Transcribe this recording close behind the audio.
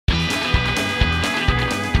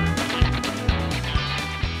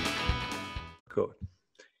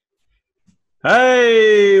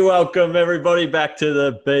Hey, welcome everybody back to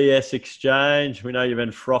the BS Exchange. We know you've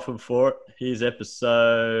been frothing for it. Here's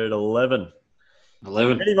episode 11.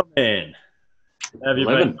 11. Hey, my man. How have you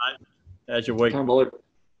been, 11. mate? How's your week? Can't believe it.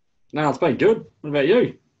 No, it's been good. What about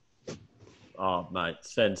you? Oh, mate,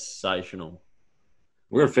 sensational.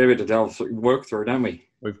 We've got a fair bit to work through, don't we?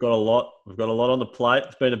 We've got a lot. We've got a lot on the plate.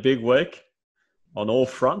 It's been a big week on all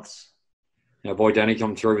fronts. Our boy Danny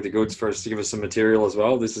come through with the goods for us to give us some material as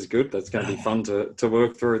well. This is good. That's going to be fun to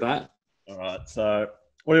work through that. All right, so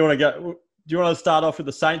what do you want to go? Do you want to start off with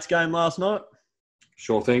the Saints game last night?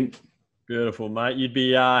 Sure thing. Beautiful, mate. You'd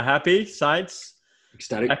be happy, Saints.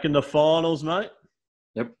 Ecstatic. Back in the finals, mate.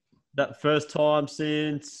 Yep. That first time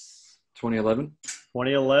since 2011.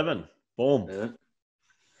 2011. Boom. Yeah.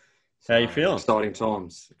 How you feeling? Exciting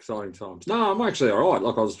times. Exciting times. No, I'm actually all right.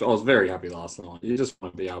 Like I was very happy last night. You just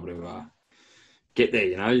want to be able to get there.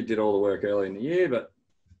 You know, you did all the work early in the year, but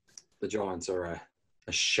the Giants are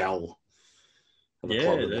a shell of the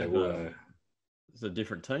club that they were. It's a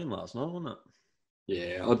different team last night, wasn't it?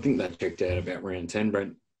 Yeah, I think they checked out about round 10,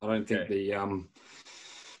 Brent. I don't think the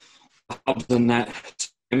clubs in that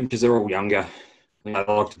team, because they're all younger, they like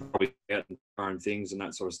to probably get out and their own things and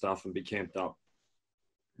that sort of stuff and be camped up.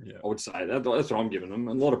 Yeah, I would say that's what I'm giving them.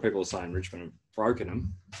 And a lot of people are saying Richmond have broken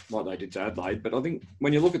them, like they did to Adelaide. But I think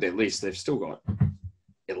when you look at their list, they've still got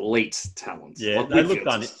elite talents. Yeah, like they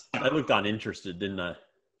looked uninterested, didn't they?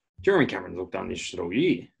 Jeremy Cameron looked uninterested all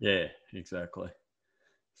year. Yeah, exactly.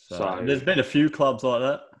 So there's been a few clubs like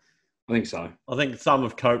that. I think so. I think some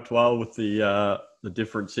have coped well with the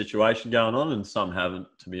different situation going on, and some haven't,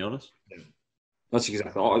 to be honest. Yeah. That's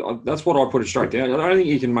exactly. That's what I put it straight down. I don't think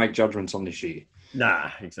you can make judgments on this year.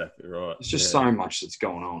 Nah, exactly right. It's just so much that's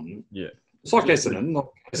going on. Yeah. It's like Essendon.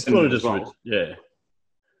 It's sort of just, well. yeah.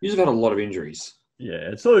 You've had a lot of injuries. Yeah,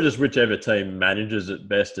 it's sort of just whichever team manages it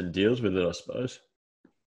best and deals with it, I suppose.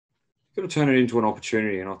 You've got to turn it into an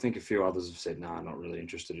opportunity, and I think a few others have said, "No, not really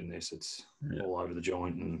interested in this. It's all over the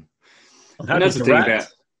joint." And that's the thing about.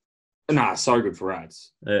 Nah, so good for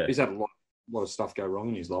Rads. Yeah. He's had a lot of stuff go wrong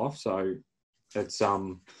in his life, so it's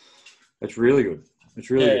really good. It's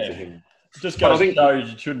really good for him. Just goes to show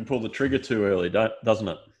you shouldn't pull the trigger too early, doesn't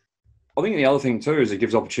it? I think the other thing too is it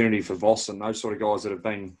gives opportunity for Voss and those sort of guys that have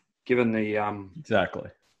been given the exactly.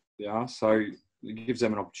 Yeah, so it gives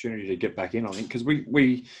them an opportunity to get back in. I think because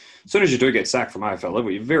we as soon as you do get sacked from AFL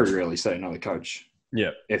level, you very rarely see another coach.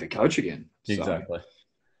 Yeah, ever coach again. Exactly. So,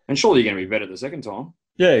 and surely you're going to be better the second time.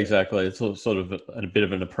 Yeah, exactly. It's sort of a bit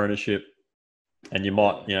of an apprenticeship. And you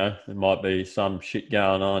might, there might be some shit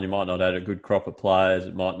going on. You might not have a good crop of players.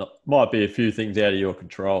 It might be a few things out of your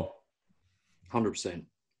control. 100%.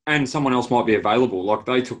 And someone else might be available. Like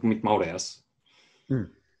they took Mick Malthouse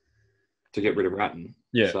to get rid of Ratton.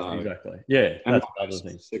 Yeah, exactly. Yeah, and that's another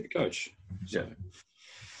thing. Super coach. So.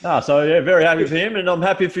 Yeah. Very happy for him, and I'm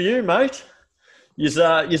happy for you, mate. He's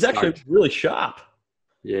actually really sharp.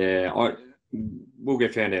 Yeah, we'll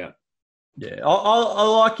get found out. Yeah, I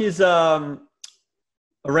like his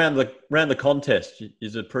around the contest.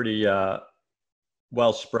 Is a pretty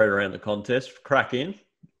well spread around the contest. Crack in,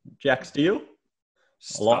 Jack Steele.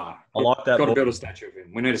 I like that. Got to build a statue of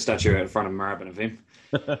him. We need a statue out in front of Moorabbin of him.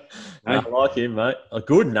 I like him, mate. A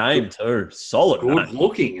good name too. Solid. Good name.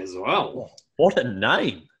 looking as well. What a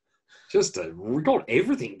name! We got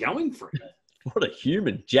everything going for him. What a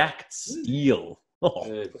human, Jack Steele.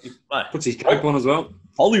 Oh, puts his cape on as well.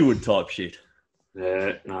 Hollywood type shit.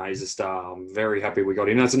 Yeah, no, he's a star. I'm very happy we got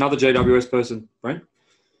him. That's another GWS person, Brent.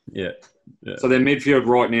 Yeah. So their midfield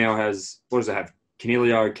right now has, what does it have?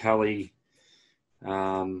 Canelio, Kelly,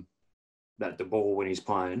 that the ball when he's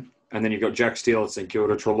playing. And then you've got Jack Steele at St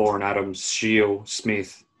Kilda, Treloar Adams, Shield,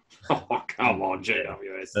 Smith. Oh, come on,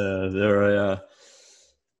 GWS.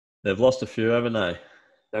 They've lost a few, haven't they?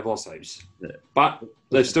 They've lost heaps. Yeah. But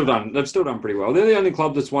they've still done pretty well. They're the only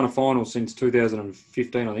club that's won a final since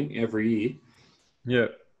 2015, I think, every year. Yeah.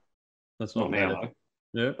 That's not now, bad.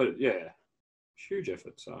 though. Yeah. But, yeah, huge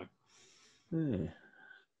effort, so.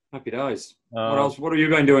 Happy days. What else? What have you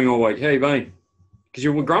been doing all week? How you been? Because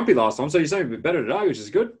you were grumpy last time, so you seem a bit better today, which is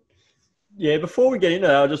good. Yeah, before we get into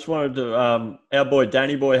that, I just wanted to our boy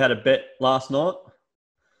Danny Boy had a bet last night.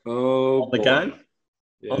 Oh, on the game.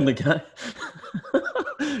 Yeah. On the game.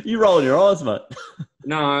 You rolling your eyes, mate.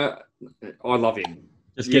 No, I love him.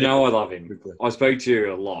 I love him. Quickly. I spoke to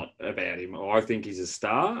you a lot about him. I think he's a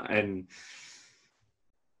star, and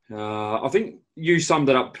I think you summed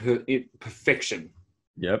it up perfection.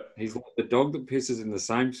 Yep. He's like the dog that pisses in the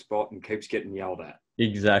same spot and keeps getting yelled at.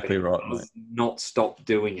 Exactly right, mate. Does not stop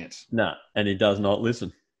doing it. No, and he does not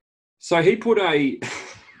listen. So he put a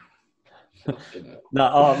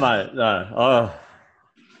No, oh mate, no. Oh,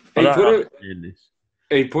 I He don't put it. understand this.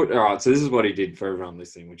 He put, all right, so this is what he did for everyone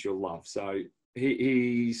listening, which you'll love. So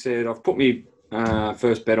he said, I've put me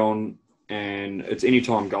first bet on, and it's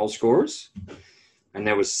anytime goal scorers. And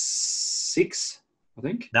there was 6, I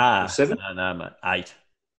think. Nah, or 7? no, mate. 8.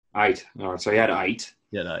 8. All right, so he had 8.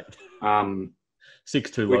 Yeah, 8.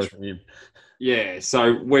 6 too low for him. Yeah,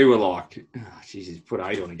 so we were like, oh, geez, he's put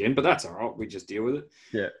 8 on again, but that's all right. We just deal with it.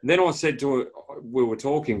 Yeah. And then I said to her, we were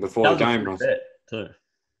talking before the game. That was a free bet too.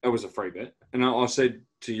 It was a free bet. And I said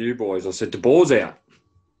to you boys, I said, De Boer's out.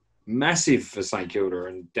 Massive for St Kilda.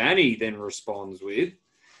 And Danny then responds with,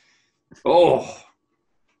 oh,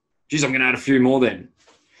 geez, I'm going to add a few more then.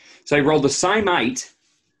 So he rolled the same 8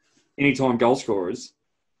 anytime goal scorers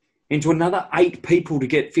into another 8 people to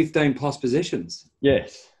get 15 plus possessions.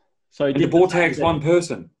 Yes. So he and De Boer tags one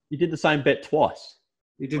person. You did the same bet twice.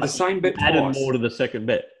 He did the same bet added twice. More to the second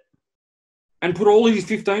bet. And put all his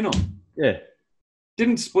 15 on. Yeah.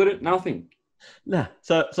 Didn't split it, nothing. Nah.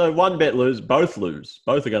 So one bet both lose.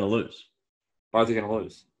 Both are going to lose. Both are going to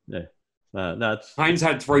lose. Yeah. No, Haynes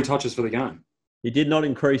had 3 touches for the game. He did not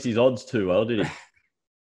increase his odds too well, did he?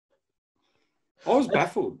 I was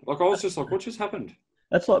baffled. I was just like, what just happened?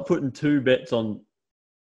 That's like putting 2 bets on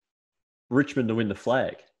Richmond to win the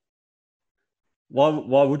flag. Why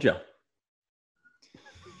would you?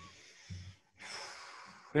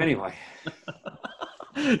 Anyway.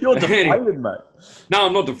 You're deflated, mate. No,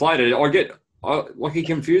 I'm not deflated. He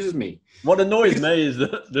confuses me. What annoys me is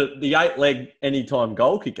the 8-leg anytime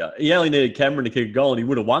goal kicker. He only needed Cameron to kick a goal and he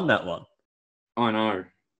would have won that one. I know.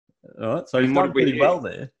 All right, so he's done pretty well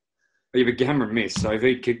there. Yeah, but Cameron missed, so if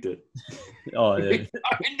he kicked it. Oh, yeah.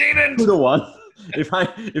 He didn't. Could have won. If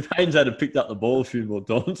Haynes had picked up the ball a few more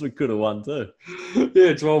times, we could have won too.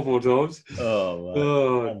 Yeah, 12 more times.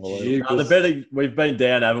 Oh, mate. The betting, we've been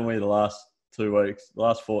down, haven't we, the last 2 weeks, the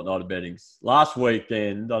last fortnight of bettings. Last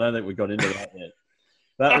weekend, I don't think we got into that yet.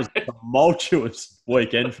 That was a tumultuous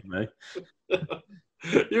weekend for me.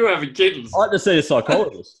 You were having kittens. I had to see a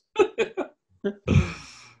psychologist.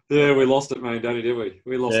 Yeah, we lost it, man, Danny, did we?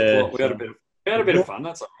 We lost the plot. We had a bit of fun,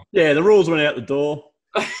 that's all right. Yeah, the rules went out the door.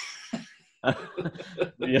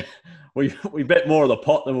 Yeah, we bet more of the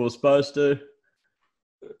pot than we were supposed to.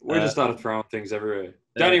 We just started throwing things everywhere.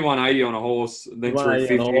 Danny won 80 on a horse, then threw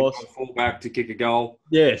 50 on a fullback to kick a goal.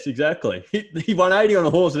 Yes, exactly. He won 80 on a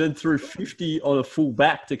horse and then threw 50 on a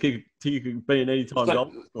fullback to be an anytime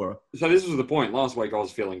goal scorer. So this was the point. Last week I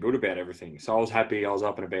was feeling good about everything. So I was happy. I was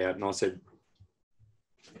up and about, and I said,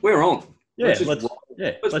 we're on. Yeah,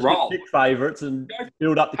 let's roll. Pick favourites and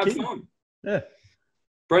build up the Have kid. fun. Yeah.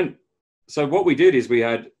 Brent, so what we did is we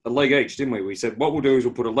had a leg each, didn't we? We said what we'll do is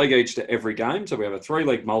we'll put a leg each to every game. So we have a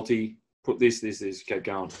 3-leg multi, put this, keep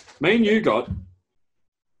going. Me and you got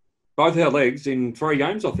both our legs in 3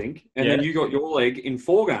 games, I think. And then you got your leg in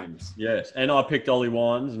 4 games. Yes. And I picked Ollie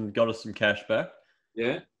Wines and got us some cash back.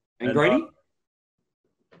 Yeah. And Greeny?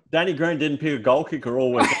 Danny Green didn't pick a goal kicker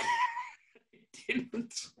all week.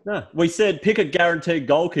 Didn't. No, we said pick a guaranteed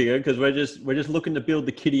goal kicker because we're just looking to build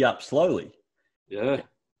the kitty up slowly. Yeah.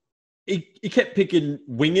 He kept picking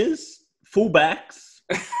wingers, fullbacks,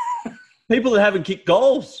 people that haven't kicked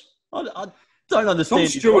goals. I don't understand.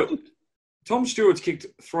 Tom Stewart's kicked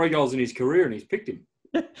 3 goals in his career and he's picked him.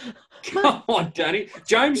 Come on, Danny.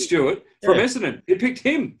 James Stewart from Essendon. He picked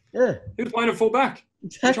him. Yeah. He was playing a fullback.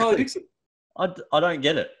 Exactly. Charlie Dixon. I don't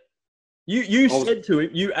get it. You said to him,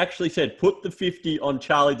 you actually said, put the 50 on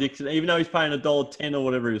Charlie Dixon, even though he's paying $1.10 or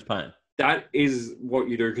whatever he was paying. That is what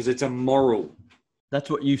you do because it's a moral. That's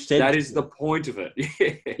what you said. That is the point of it.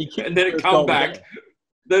 Yeah. And then it come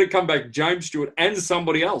back, James Stewart and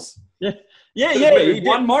somebody else. Yeah.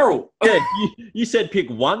 One moral. Yeah, you said pick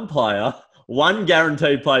one player, one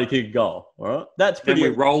guaranteed player to kick a goal. All right, that's pretty.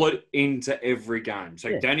 Then we roll it into every game.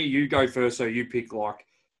 So Danny, you go first. So you pick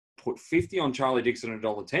put 50 on Charlie Dixon at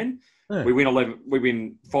 $1.10. Yeah. We win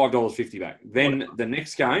 $5.50 back. Then the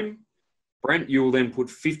next game, Brent, you will then put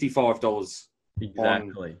 $55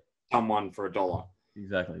 on someone for $1.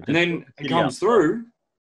 Exactly. And then it comes through,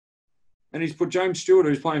 and he's put James Stewart,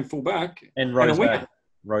 who's playing fullback, and Rose.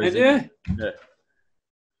 Yeah.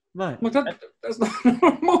 Mate, look, that's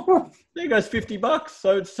not moral. There goes $50.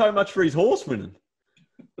 So it's so much for his horse winning.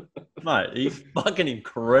 Mate, he's fucking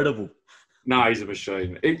incredible. No, he's a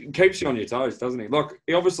machine. It keeps you on your toes, doesn't he? Look,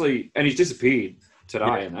 he obviously, and he's disappeared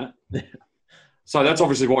today in that. So that's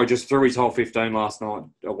obviously why he just threw his whole 15 last night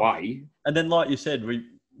away. And then, like you said, we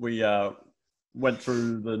went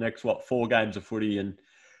through the next 4 games of footy, and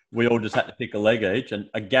we all just had to pick a leg each and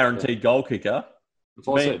a guaranteed goal kicker. That's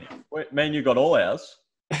what I said. Man, you got all ours.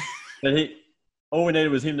 But all we needed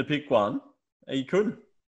was him to pick one, He couldn't.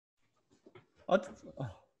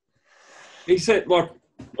 He said, like,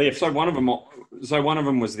 Lift. so one of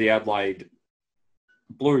them was the Adelaide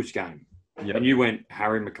Blues game. Yep. And you went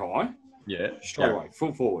Harry Mackay. Yeah. Straight away,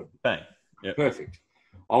 full forward. Bang. Yep. Perfect.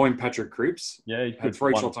 I went Patrick Cripps. Yeah, he Had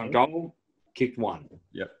 3 shots on goal, kicked 1.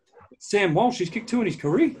 Yep. Sam Walsh, he's kicked 2 in his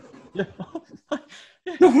career. Yeah.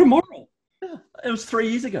 No, what a moral. Yeah. It was 3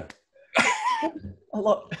 years ago.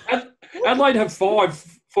 Adelaide have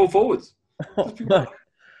 5 full forwards. No.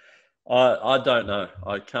 I don't know.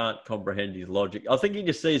 I can't comprehend his logic. I think he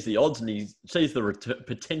just sees the odds and he sees the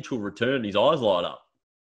potential return and his eyes light up.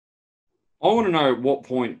 I want to know at what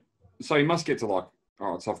point. So he must get to like,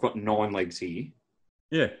 all right, so I've got 9 legs here.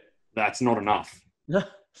 Yeah. That's not enough. No.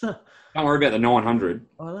 Don't worry about the 900.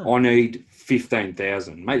 I need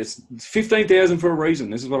 15,000. Mate, it's 15,000 for a reason.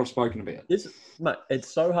 This is what I've spoken about. Mate,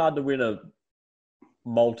 it's so hard to win a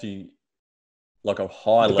high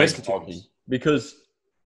The leg best of multi. times. Because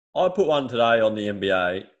I put one today on the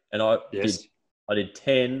NBA and I did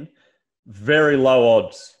 10 very low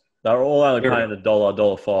odds. They were all only paying $1,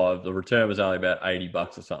 $1.05. The return was only about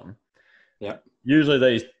 $80 or something. Yeah.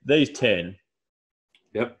 Usually these 10.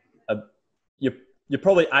 Yep. You're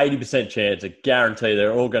probably 80% chance, a guarantee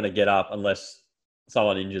they're all going to get up unless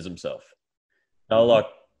someone injures himself. They're like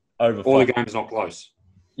over all 5. The game's not close.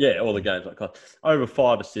 Yeah, all the games like close. Over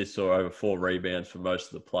 5 assists or over 4 rebounds for most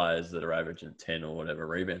of the players that are averaging 10 or whatever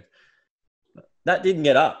rebounds. That didn't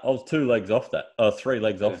get up. I was 2 legs off that, or 3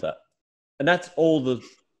 legs off that. And that's all the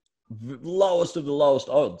lowest of the lowest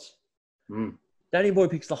odds. Mm. Danny Boy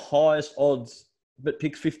picks the highest odds, but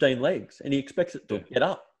picks 15 legs, and he expects it to get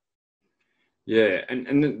up. Yeah,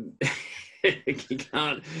 and he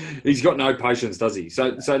can't. He's got no patience, does he?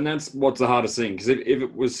 So and that's what's the hardest thing. Because if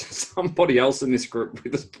it was somebody else in this group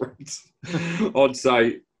with us, Brent, I'd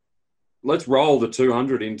say let's roll the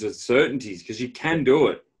 200 into certainties because you can do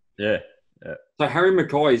it. Yeah. So Harry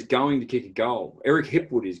Mackay is going to kick a goal. Eric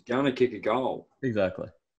Hipwood is going to kick a goal. Exactly.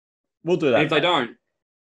 We'll do that. And if they don't,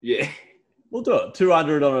 we'll do it.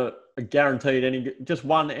 200 on a guaranteed just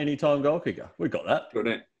one anytime goal kicker. We got that.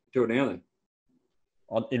 Do it now then.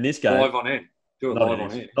 In this game. Live on air. Do it live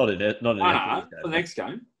on air. Not in the next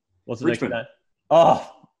game. What's the Richmond. next game? Oh,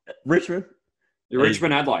 Richmond.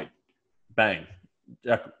 Richmond, Adelaide. Bang.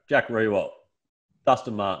 Jack Rewalt.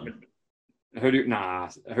 Dustin Martin. Who do you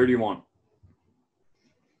want?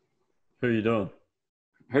 Who are you doing?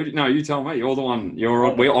 No, you tell me. You're the one.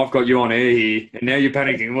 I've got you on air here, and now you're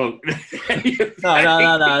panicking. Look.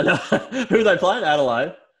 No. Who are they playing?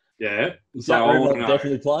 Adelaide. Yeah. So I want to know.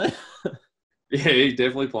 Definitely playing. Yeah, he's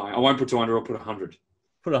definitely playing. I won't put 200. I'll put 100.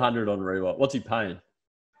 Put 100 on Rewalt. What's he paying?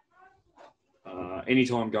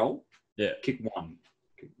 Anytime goal. Yeah. Kick 1.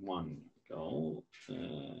 Kick 1 goal.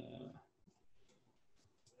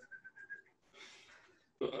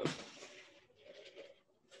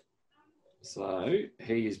 So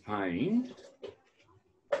he is paying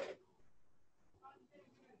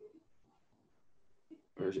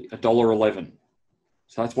 $1.11.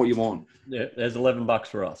 So that's what you want. Yeah, there's $11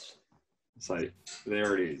 for us. So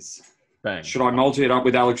there it is. Bang. Should I multi it up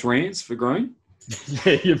with Alex Rance for green?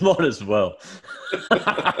 Yeah, you might as well.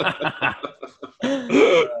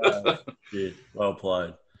 Yeah, well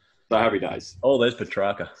played. So happy days. Oh, there's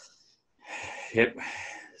Petrarca. Yep.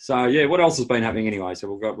 So yeah, what else has been happening anyway?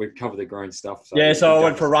 So we've covered the green stuff. So I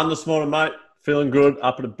went for a run this morning, mate. Feeling good,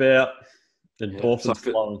 up and about. The endorphins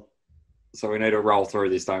flowing. So we need to roll through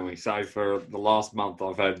this, don't we? So for the last month,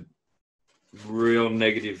 I've had real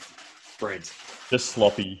negative Brent. Just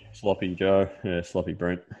sloppy Joe. Yeah, sloppy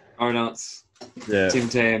Brent. Donuts. Yeah. Tim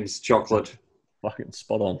Tams, chocolate. Fucking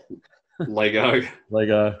spot on. Lego.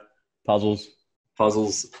 Puzzles.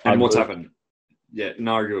 And what's happened? Yeah,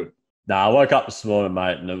 no good. Nah, I woke up this morning,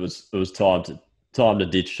 mate, and it was time to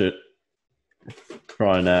ditch it.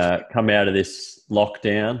 Try and come out of this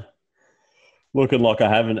lockdown looking like I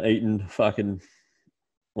haven't eaten fucking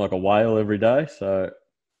like a whale every day. So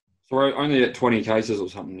we're only at 20 cases or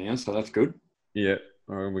something now, so that's good. Yeah,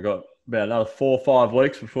 we got about another 4 or 5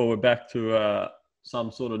 weeks before we're back to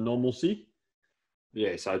some sort of normalcy.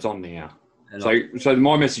 Yeah, so it's on now. So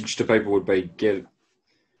my message to people would be get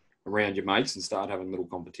around your mates and start having little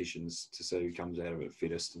competitions to see who comes out of it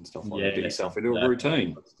fittest and stuff like that. Get yourself into a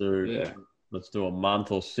routine. Let's do a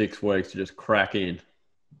month or 6 weeks to just crack in.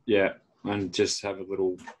 Yeah, and just have a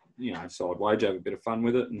little, side wage, have a bit of fun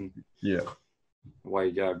with it, and away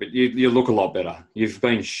you go. But you look a lot better. You've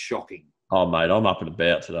been shocking. Oh, mate, I'm up and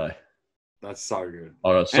about today. That's so good.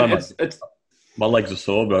 I got so much. My legs are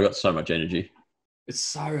sore, but I got so much energy. It's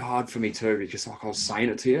so hard for me too because, like I was saying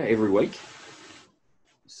it to you every week.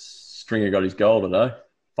 Stringer got his goal today.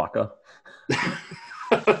 Fucker.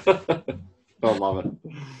 I love it.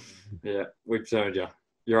 Yeah, we've turned you.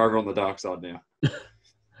 You're over on the dark side now.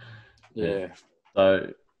 Yeah.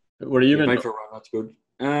 So, what have you been? Been for a run. That's good.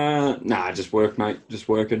 Nah, just work, mate. Just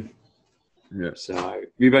working. Yeah. So,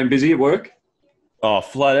 you been busy at work? Oh,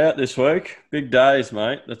 flat out this week. Big days,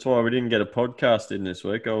 mate. That's why we didn't get a podcast in this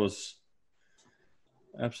week. I was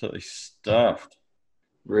absolutely stuffed.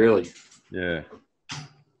 Really? Yeah.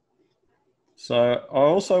 So I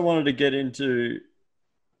also wanted to get into.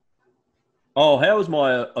 Oh, how was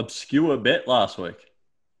my obscure bet last week?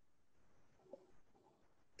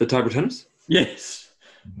 The table tennis? Yes.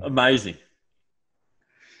 Amazing.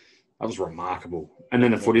 That was remarkable. And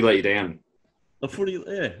then the footy let you down. The footy,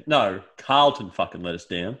 yeah. No, Carlton fucking let us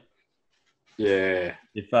down. Yeah.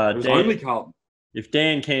 If It was only Carlton. If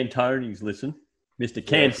Dan Cantoni's listen, Mr.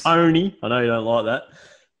 Yes. Cantoni, I know you don't like that,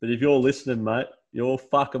 but if you're listening, mate, you're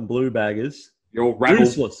fucking blue baggers. You're rabble.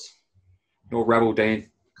 Useless. You're rabble, Dan.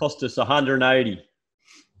 Cost us 180.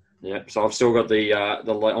 Yeah. So I've still got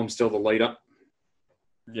I'm still the leader.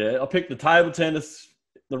 Yeah, I picked the table tennis,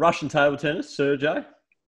 the Russian table tennis, Sergey.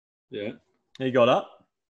 Yeah. He got up.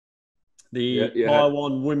 The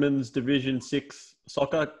Taiwan Women's Division 6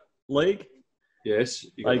 Soccer League. Yes.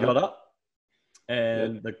 They got up.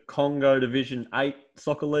 And the Congo Division 8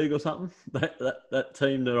 Soccer League or something. That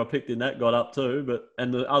team that I picked in that got up too.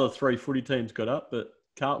 And the other 3 footy teams got up, but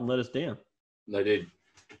Carlton let us down. They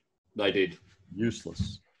did.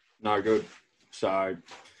 Useless. No good. So,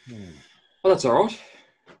 well, that's all right.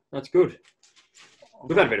 That's good.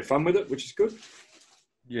 We've had a bit of fun with it, which is good.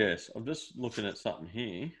 Yes. I'm just looking at something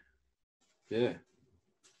here. Yeah.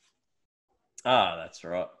 Ah, that's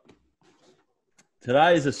right.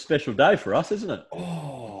 Today is a special day for us, isn't it?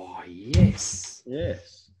 Oh, yes.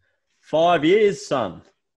 Yes. 5 years, son.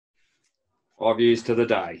 5 years to the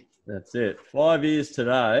day. That's it. 5 years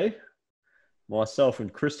today. Myself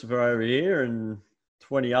and Christopher over here and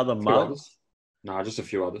 20 other mugs. No, just a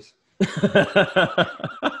few others. You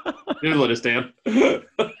didn't let us down.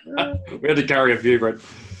 We had to carry a few, Brent.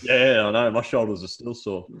 Yeah, I know. My shoulders are still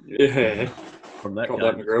sore. Yeah. From that Cop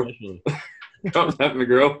game, that, McGrill. Cop that,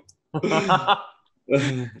 McGrill.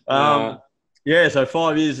 Yeah, so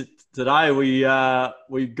 5 years today, we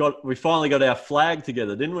finally got our flag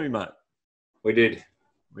together, didn't we, mate? We did.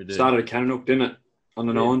 Started at Cannonook, didn't it? On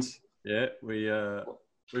the nines. Yeah,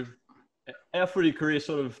 our footy career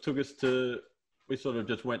sort of took us to. We sort of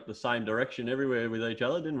just went the same direction everywhere with each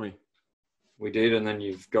other, didn't we? We did, and then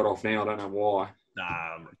you've got off now. I don't know why.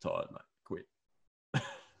 Nah, I'm retired, mate. Quit.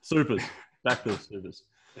 Supers. Back to the supers.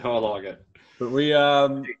 I like it. But we,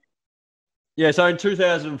 so in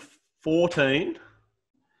 2014,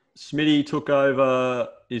 Smitty took over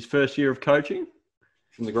his first year of coaching.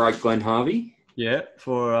 From the great Glenn Harvey. Yeah,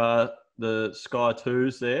 for the Sky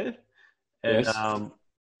 2s there. And Yes.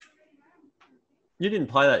 You didn't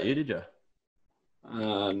play that year, did you?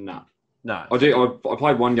 No. No. I did. I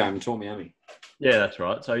played one game in Miami. Yeah, that's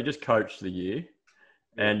right. So he just coached the year.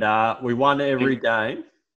 And we won every game.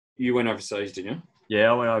 You went overseas, didn't you?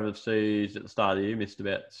 Yeah, I went overseas at the start of the year, missed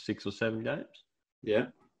about 6 or 7 games. Yeah.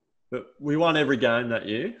 But we won every game that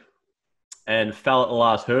year and fell at the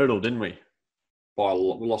last hurdle, didn't we? We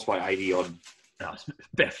lost by 80 odd. No,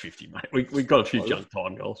 about 50, mate. We got a few junk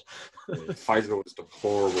time goals. Faisal was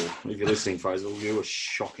deplorable. If you're listening, Faisal, you were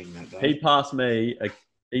shocking that day.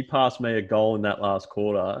 He passed me a goal in that last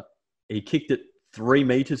quarter. He kicked it 3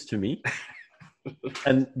 meters to me.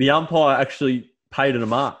 And the umpire actually paid it a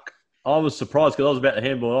mark. I was surprised because I was about to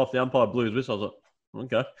handball it off. The umpire blew his whistle. I was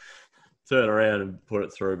like, okay. Turn around and put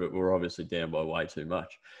it through, but we're obviously down by way too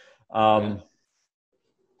much.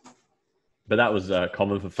 But that was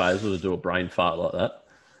common for Faisal to do a brain fart like that.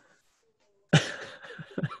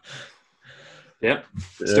 Yep.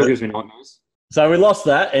 Still gives me nightmares. So we lost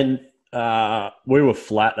that, and we were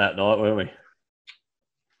flat that night, weren't we?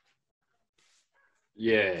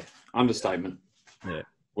 Yeah. Understatement. Yeah.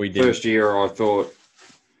 We did. First year, I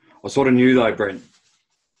sort of knew though, Brent.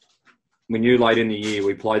 We knew late in the year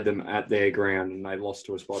we played them at their ground and they lost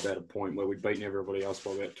to us by about a point where we'd beaten everybody else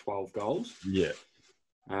by about 12 goals. Yeah.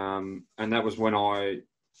 And that was when all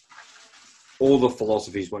the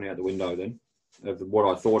philosophies went out the window then of what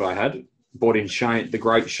I thought I had. Brought in the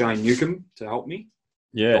great Shane Newcomb to help me,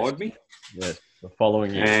 guide me. Yeah, the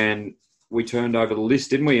following year. And we turned over the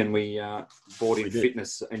list, didn't we? And we brought in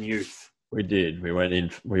fitness and youth. We did.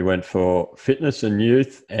 We went for fitness and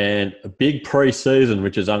youth and a big pre-season,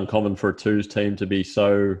 which is uncommon for a twos team to be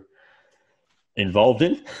so involved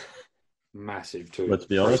in. Massive too. Let's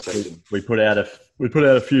be honest. We put out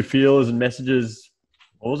a few feelers and messages.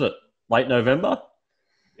 What was it? Late November.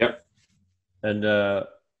 Yep. And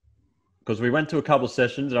because we went to a couple of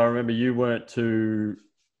sessions, and I remember you weren't too.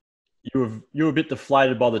 You were a bit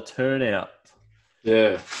deflated by the turnout.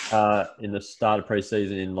 Yeah. In the start of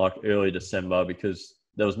pre-season in like early December, because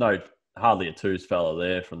there was hardly a twos fella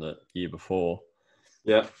there from the year before.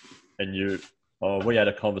 Yeah. And we had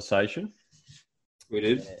a conversation. We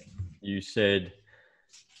did. You said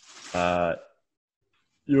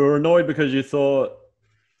you were annoyed because you thought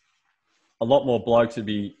a lot more blokes would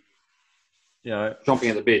be, chomping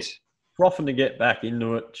at the bit, frothing to get back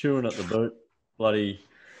into it, chewing at the boot, bloody,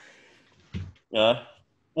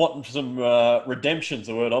 wanting some redemption's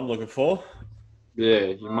the word I'm looking for. Yeah,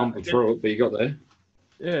 you mumbled through it, but you got there.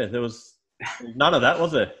 Yeah, there was none of that,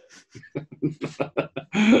 was there?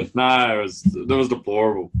 No, that was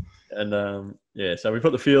deplorable. And so we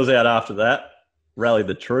put the feels out after that, rallied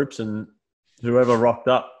the troops, and whoever rocked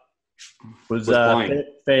up was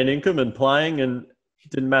fan income and playing, and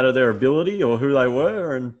it didn't matter their ability or who they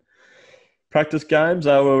were. And practice games,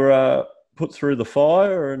 they were put through the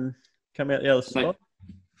fire and come out the other side.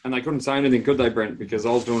 And they couldn't say anything, could they, Brent? Because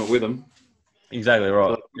I was doing it with them. Exactly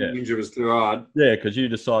right. So the injury was too hard. Yeah, because you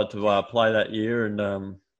decided to play that year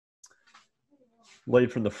and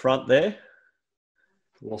lead from the front there.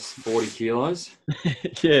 Lost 40 kilos.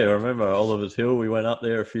 Yeah, I remember Oliver's Hill. We went up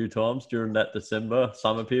there a few times during that December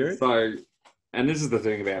summer period. So, and this is the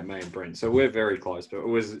thing about me and Brent. So we're very close, but it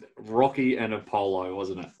was Rocky and Apollo,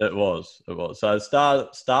 wasn't it? It was. So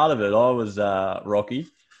start of it, I was Rocky,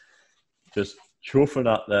 just chuffing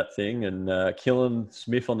up that thing and killing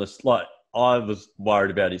Smith on the like. I was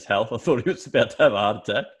worried about his health. I thought he was about to have a heart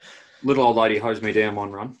attack. Little old lady hosed me down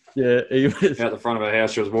one run. Yeah, he was out the front of her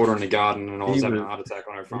house. She was watering the garden, and I was having a heart attack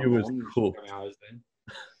on her front lawn. He was cool.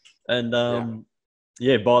 And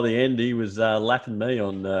by the end, he was lapping me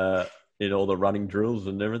on in all the running drills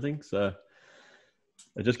and everything. So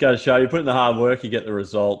it just goes to show you, put in the hard work, you get the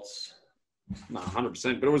results. No,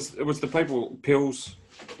 100%. But it was the people, Pills,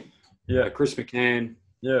 Chris McCann,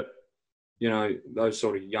 those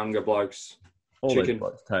sort of younger blokes. All these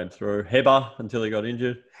blokes came through. Heber until he got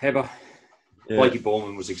injured. Heber. Yeah. Blakey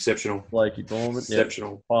Borman was exceptional.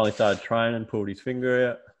 Exceptional. Finally started training, pulled his finger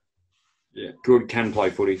out. Yeah, good, can play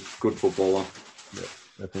footy, good footballer. Yeah,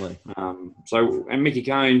 definitely. And Mickey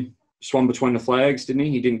Kane swung between the flags, didn't he?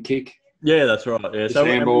 He didn't kick. Yeah, that's right. Yeah, so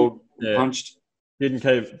handballed, punched.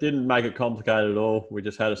 Didn't make it complicated at all. We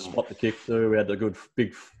just had a spot to kick to. We had the good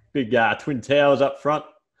big twin towers up front.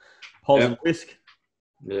 Poz and Whisk.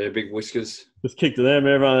 Yeah, big whiskers. Just kick to them.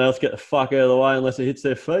 Everyone else get the fuck out of the way unless it hits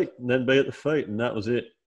their feet, and then be at the feet, and that was it.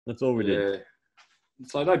 That's all we did. Yeah.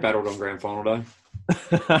 So they battled on grand final day.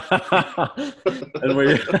 The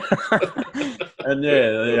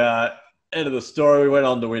end of the story, we went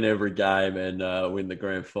on to win every game and win the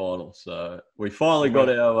grand final. So we finally got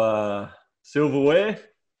our silverware.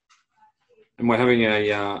 And we're having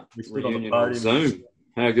a reunion on Zoom.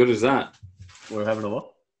 How good is that? We're having a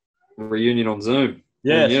what? A reunion on Zoom.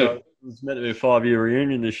 Yeah, so it was meant to be a 5-year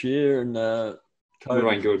reunion this year, and would have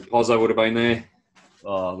been good. Pozzo would have been there.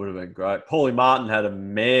 Oh, it would have been great. Paulie Martin had a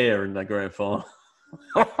mare in the grand final.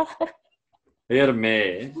 He had a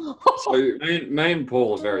mare. So me and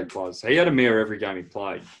Paul are very close. He had a mare every game he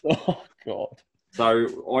played. Oh, God. So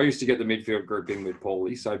I used to get the midfield group in with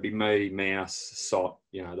Paulie. So it'd be me, Mouse, Sot,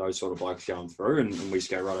 those sort of blokes going through. And we used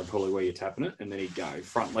to go, right, Paulie, where you tapping it? And then he'd go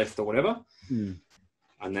front left or whatever. Hmm.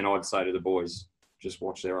 And then I'd say to the boys, just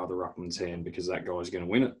watch their other ruckman's hand because that guy's going to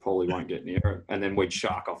win it. Paulie won't get near it. And then we'd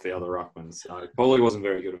shark off the other ruckman. So Paulie wasn't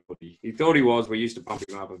very good at footy. He thought he was. We used to pump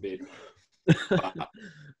him up a bit.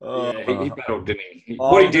 But, he battled, didn't he?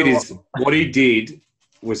 What he did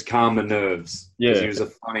was calm the nerves. Yeah. He was a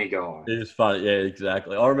funny guy. He was funny. Yeah,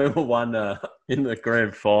 exactly. I remember one in the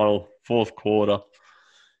grand final, fourth quarter.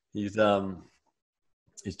 His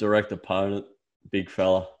direct opponent, big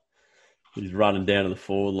fella, he's running down to the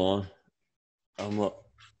forward line. I'm like,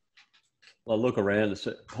 I look around and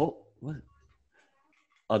say, Paul, what?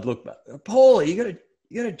 I'd look back. Paulie,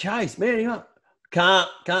 you gotta chase, man. You can't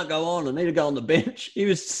go on. I need to go on the bench. He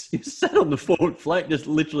was sat on the forward flank, just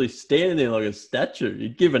literally standing there like a statue.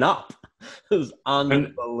 He'd given up. It was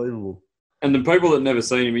unbelievable. And the people that never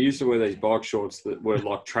seen him, he used to wear these bike shorts that were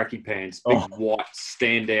like tracky pants, big white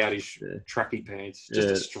standout-ish tracky pants. Just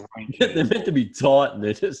a strange. Yeah, they're meant to be tight, and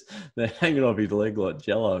they're hanging off his leg like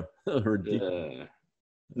jello. Ridiculous. Yeah.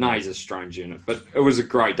 No, he's a strange unit, but it was a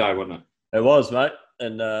great day, wasn't it? It was, mate.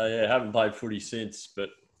 And haven't played footy since, but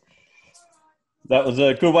that was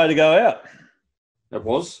a good way to go out. It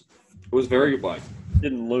was. It was a very good way.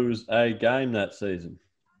 Didn't lose a game that season.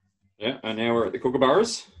 Yeah, and now we're at the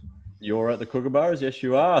Kookaburras. You're at the Kookaburras, yes,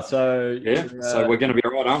 you are. So so we're going to be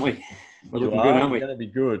all right, aren't we? We're looking good, aren't we? You're going to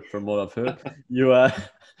be good, from what I've heard. You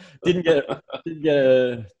didn't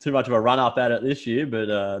get too much of a run up at it this year,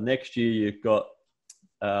 but next year you've got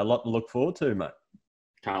a lot to look forward to, mate.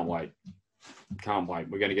 Can't wait.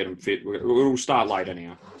 We're going to get them fit. We'll start late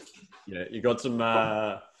anyhow. Yeah, you got some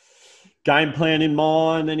game plan in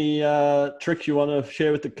mind? Any tricks you want to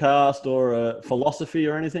share with the cast, or philosophy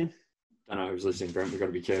or anything? I don't know who's listening, Brent. We've got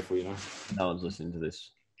to be careful, you know. No one's listening to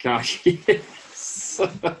this. Yes.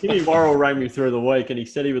 Timmy Worrell rang me through the week, and he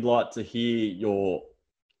said he would like to hear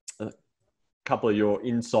a couple of your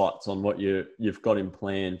insights on what you've got in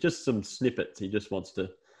plan. Just some snippets. He just wants to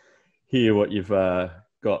hear what you've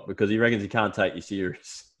got, because he reckons he can't take you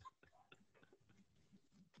serious.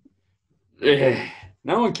 Yeah,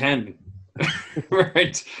 no one can.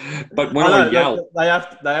 Right. But when I yell, they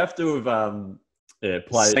have to have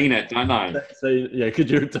played. Seen it, don't they? So, yeah, because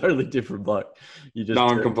you're a totally different bloke. You just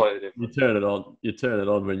completely different. You turn it on. You turn it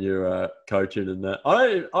on when you're coaching, and that.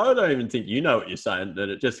 I don't even think you know what you're saying. That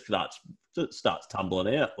it just starts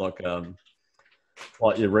tumbling out like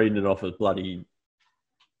you're reading it off a bloody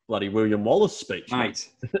William Wallace speech, mate.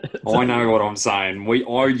 I know what I'm saying. Me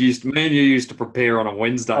and you used to prepare on a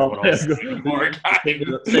Wednesday. What I was saying before a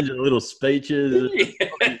game. Send you little speeches. Yes.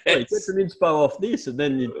 Get some inspo off this, and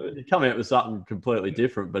then you come out with something completely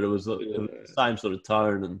different. But it was the same sort of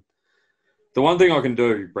tone. And the one thing I can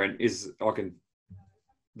do, Brent, is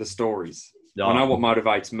the stories. Oh. I know what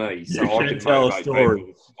motivates me, so I can tell motivate a story.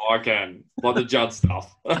 people. I can, like the Judd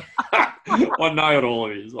stuff. I know it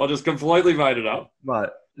all is. I just completely made it up, mate.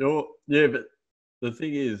 Yeah, but the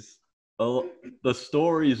thing is, the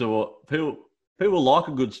stories are what people like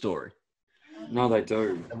a good story. No, they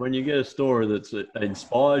do. And when you get a story that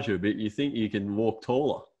inspires you a bit, you think you can walk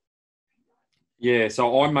taller. Yeah,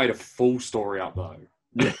 so I made a full story up though.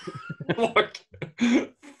 Yeah. Like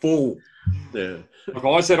full. Yeah. Like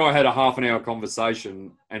I said, I had a half an hour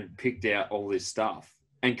conversation and picked out all this stuff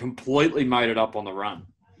and completely made it up on the run.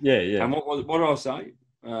 Yeah, yeah. And what did I say?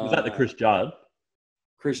 Was that the Chris Judd?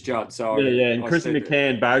 Chris Judd. So yeah, and Chris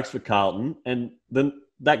McCann barracks for Carlton, and then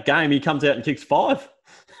that game he comes out and kicks 5.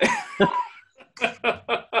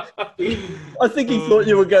 I think he thought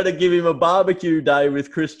you were going to give him a barbecue day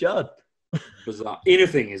with Chris Judd. Bizarre.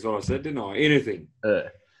 Anything is what I said, didn't I? Anything.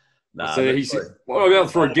 Nah, so he said, "What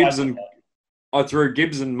about throw Gibbs and?" I threw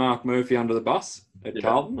Gibbs and Mark Murphy under the bus at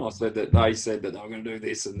Carlton. I said that they said that they were going to do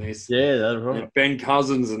this and this. Yeah, that's right. And Ben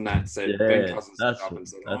Cousins and that said, Ben Cousins stood up and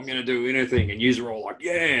said, I'm going to do anything. And you were all like,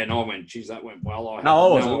 yeah. And I went, geez, that went well. I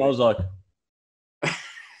was like,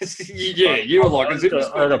 yeah, you were like, as if I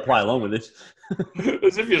got to play along with this.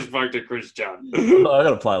 As if you spoke to Chris Judd. I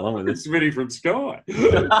got to play along with this. Smitty from Sky.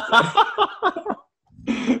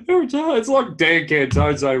 It's like Dan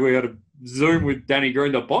Cantone saying we had a Zoom with Danny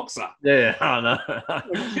Green, the boxer. Yeah, I know.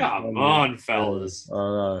 Come on, fellas. I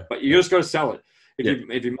know. But you just got to sell it.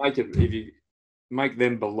 If you make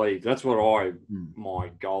them believe, that's what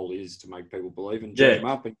my goal is, to make people believe and jam them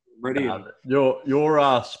up and get ready.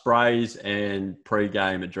 Your sprays and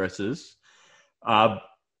pre-game addresses. I'm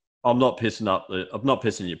not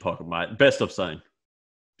pissing your pocket, mate. Best I've seen.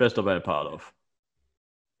 Best I've been a part of.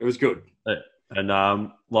 It was good. Yeah. And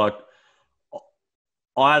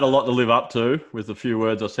I had a lot to live up to with a few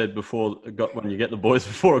words I said when you get the boys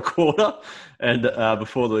before a quarter and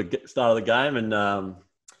before the start of the game. And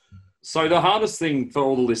so the hardest thing for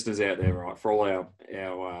all the listeners out there, right, for all our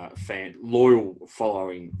loyal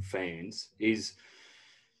following fans, is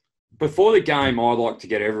before the game, I like to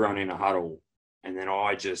get everyone in a huddle and then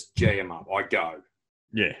I just G them up. I go.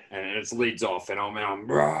 Yeah. And it's lids off and I'm and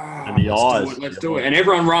the eyes. Let's do it. And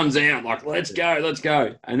everyone runs out like, let's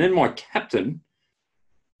go. And then my captain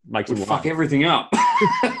makes would fuck everything up.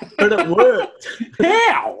 But it worked.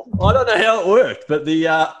 How? I don't know how it worked, but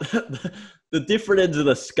the different ends of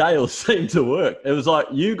the scale seemed to work. It was like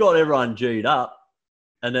you got everyone G'd up,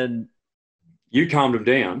 and then you calmed them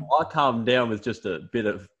down. I calmed them down with just a bit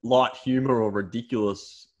of light humour or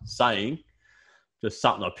ridiculous saying, just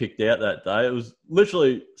something I picked out that day. It was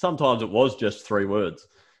literally, sometimes it was just 3 words.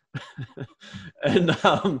 And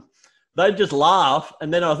they'd just laugh,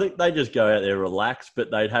 and then I think they'd just go out there relaxed,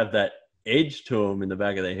 but they'd have that edge to them in the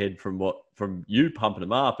back of their head from you pumping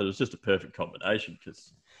them up. It was just a perfect combination,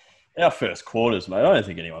 because our first quarters, mate, I don't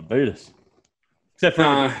think anyone beat us. Except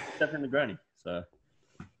for in the granny. So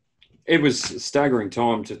it was a staggering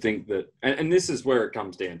time to think that, and this is where it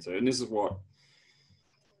comes down to, and this is what,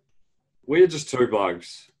 we're just 2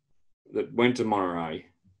 blokes that went to Monterey,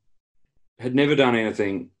 had never done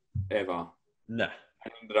anything ever. No.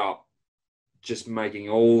 And ended up just making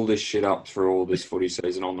all this shit up through all this footy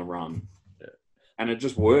season on the run. Yeah. and it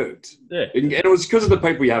just worked. Yeah. And it was because of the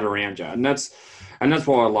people you have around you, and that's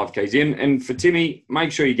why I love Keezy. And for Timmy,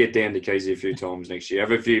 make sure you get down to Keezy a few times next year.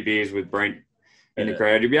 Have a few beers with Brent in the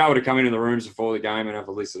crowd. You'll be able to come into the rooms before the game and have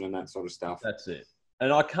a listen and that sort of stuff. That's it.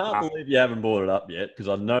 And I can't believe you haven't brought it up yet because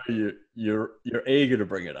I know you're eager to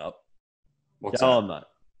bring it up. What's Go that? on, mate.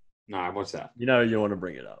 No, what's that? You know you want to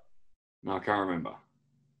bring it up. No, I can't remember.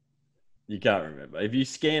 You can't remember. If you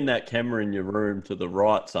scan that camera in your room to the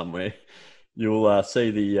right somewhere, you'll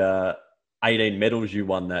see the 18 medals you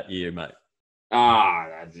won that year, mate. Ah,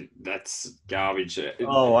 that's garbage.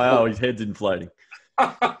 Oh, wow. His head's inflating.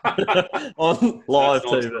 On live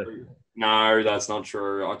TV. True. No, that's not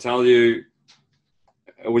true. I tell you,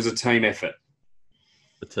 it was a team effort.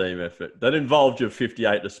 A team effort. That involved your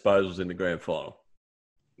 58 disposals in the grand final.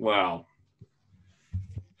 Well,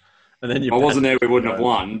 and then if I wasn't there, we wouldn't have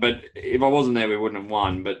won. But if I wasn't there, we wouldn't have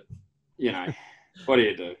won. But, you know, what do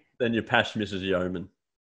you do? Then you passed Mrs. Yeoman.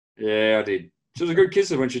 Yeah, I did. She was a good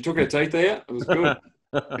kisser when she took her teeth out. It was good.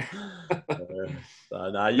 You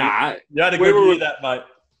had a good year that, mate.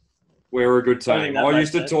 We were a good team. I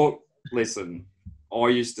used to talk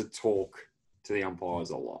to the umpires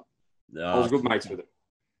a lot. No, I was good mates with it.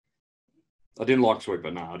 I didn't like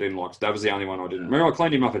Sweeper. No, I didn't like. That was the only one I didn't. Remember, I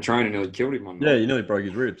cleaned him up a train and nearly killed him one night. Yeah, you nearly broke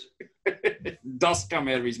his ribs. Dust come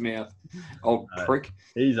out of his mouth. Old prick.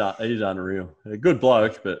 He's unreal. A good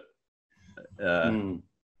bloke, but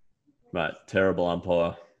mate, terrible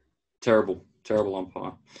umpire. Terrible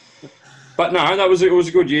umpire. But no, it was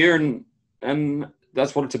a good year, and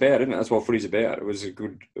that's what it's about, isn't it? That's what footy's about.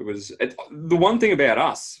 The one thing about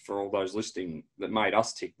us, for all those listening, that made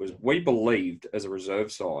us tick was we believed as a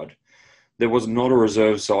reserve side there was not a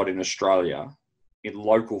reserve side in Australia in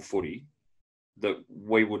local footy that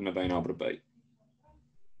we wouldn't have been able to beat.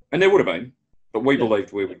 And there would have been, but we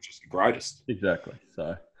believed we were just the greatest. Exactly.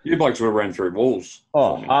 So you blokes would have ran through walls.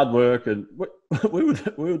 Oh, hard work, and we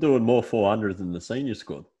were doing more 400s than the senior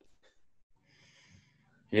squad.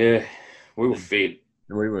 Yeah, we were fit.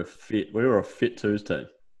 We were fit. We were a fit twos team.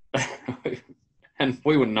 And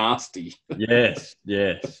we were nasty. Yes.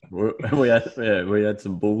 We had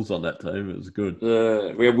some bulls on that team. It was good.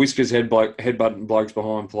 We had Whiskers headbutting blokes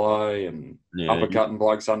behind play and uppercutting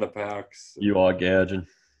blokes under packs. You eye gouging.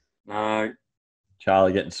 No.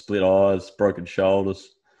 Charlie getting split eyes, broken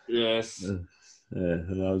shoulders. Yes. Yeah,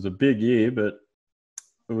 it was a big year, but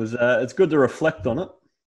it was. It's good to reflect on it.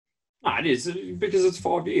 No, it is, because it's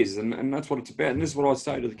 5 years, and that's what it's about. And this is what I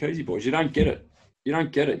say to the Keezy boys: you don't get it. You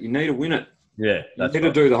need to win it. Yeah, you need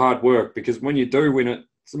to do the hard work, because when you do win it,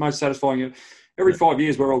 it's the most satisfying. Every 5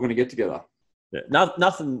 years, we're all going to get together. Yeah,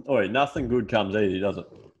 nothing good comes easy, does it?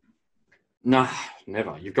 No,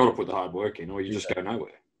 never. You've got to put the hard work in, or you just go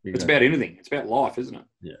nowhere. Exactly. It's about anything. It's about life, isn't it?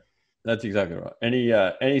 Yeah, that's exactly right.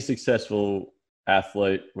 Any successful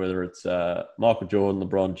athlete, whether it's Michael Jordan,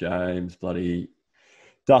 LeBron James, bloody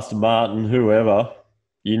Dustin Martin, whoever,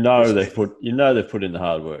 they've put in the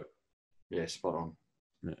hard work. Yeah, spot on.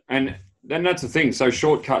 Yeah. And then that's the thing. So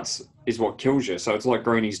shortcuts is what kills you. So it's like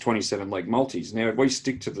Greeny's 27-leg multis. Now, if we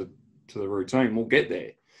stick to the routine, we'll get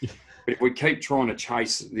there. But if we keep trying to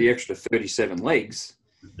chase the extra 37 legs,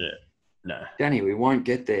 Danny, we won't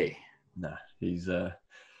get there. No, he's. I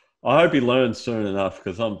hope he learns soon enough,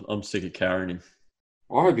 because I'm sick of carrying him.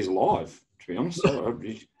 I hope he's alive. To be honest, I hope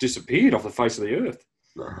he disappeared off the face of the earth.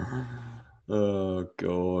 Oh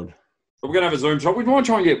God. But we're going to have a Zoom talk. We might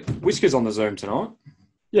try and get Whiskers on the Zoom tonight.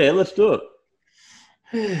 Yeah, let's do it.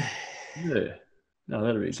 Yeah. No,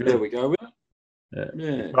 that'll be good. There we go with it.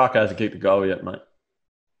 Yeah. Rocco hasn't kicked the goal yet, mate.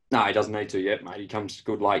 No, he doesn't need to yet, mate. He comes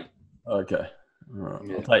good late. Okay. All right.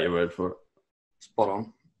 Yeah. I'll take your word for it. Spot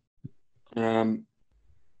on.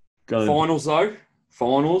 Finals, though.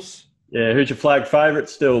 Finals. Yeah, who's your flag favourite?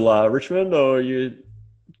 Still Richmond, or are you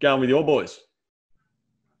going with your boys?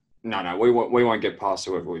 No, we won't get past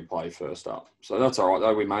whoever we play first up. So that's all right,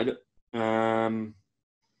 though. We made it.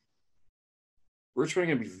 Richmond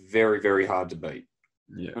are going to be very, very hard to beat.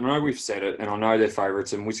 Yeah. I know we've said it, and I know they're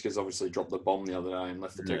favourites, and Whiskers obviously dropped the bomb the other day and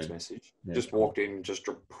left the text message. Yeah. Just walked in, just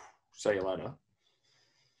dropped, see you later.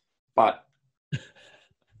 But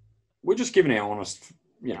we're just giving our honest,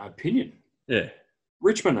 opinion. Yeah.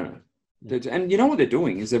 Richmond are. And you know what they're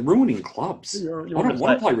doing is they're ruining clubs. I don't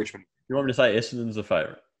want to play Richmond. You want me to say Essendon's a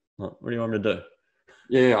favourite? What do you want me to do?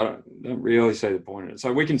 Yeah, I don't really see the point in it.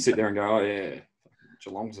 So we can sit there and go, oh, yeah,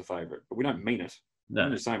 Geelong's a favourite. But we don't mean it. No.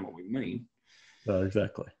 We're just saying what we mean. No,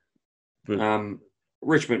 exactly. But,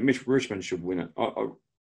 Richmond should win it. I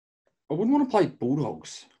wouldn't want to play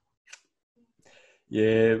Bulldogs.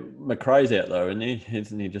 Yeah, McRae's out though, isn't he?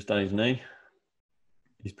 Hasn't he just done his knee?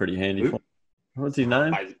 He's pretty handy. Who? What's his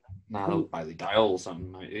name? Nah, that was Bailey Dale or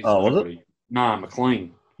something, mate. He's Oh, was nobody. it? Nah,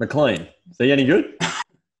 McLean. McLean. Is he any good?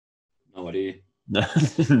 No idea. No,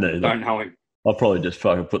 neither. Don't know him. I'll probably just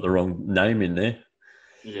fucking put the wrong name in there.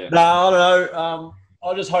 Yeah. No, I don't know.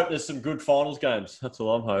 I just hope there's some good finals games. That's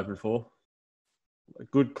all I'm hoping for.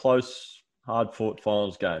 Good, close, hard-fought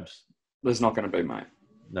finals games. There's not going to be, mate.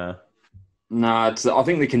 No. Nah, I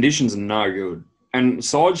think the conditions are no good. And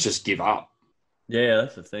sides just give up. Yeah,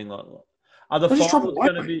 that's the thing. Like, are the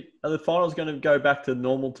finals going to go back to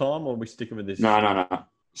normal time, or are we sticking with this? No.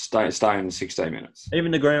 Stay in 16 minutes.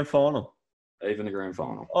 Even the grand final. Even the grand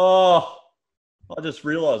final. Oh, I just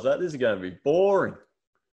realised that this is going to be boring.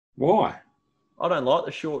 Why? I don't like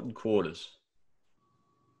the shortened quarters.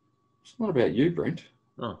 It's not about you, Brent.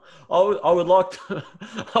 Oh, I would like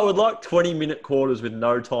 20-minute quarters with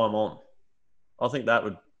no time on. I think that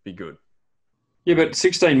would be good. Yeah, but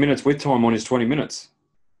 16 minutes with time on is 20 minutes.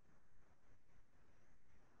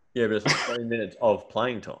 Yeah, but it's 20 minutes of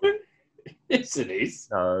playing time. Yes, it is.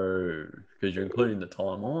 No, because you're including the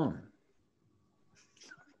time on.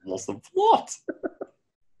 Lost the plot.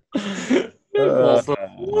 Lost the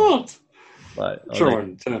plot. Wait, Try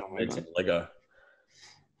and turn on me, it's mate. Lego.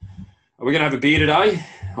 Are we going to have a beer today?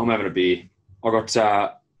 I'm having a beer. I got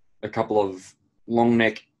a couple of long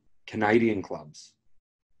neck Canadian clubs.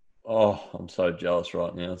 Oh, I'm so jealous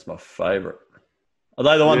right now. It's my favourite. Are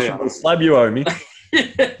they the ones Yeah. from the slab you owe me?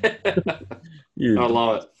 I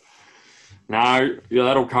love it. No, yeah,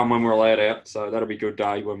 that'll come when we're allowed out. So that'll be a good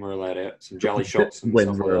day when we're allowed out. Some jelly shots and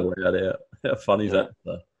when stuff we're like that. allowed out. How funny is that?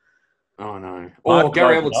 Though? Oh, no. Oh,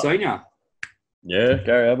 Gary Ablett Sr. Yeah,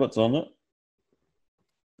 Gary Ablett's on it.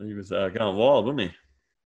 He was going wild, wasn't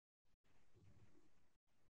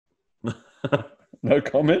he? No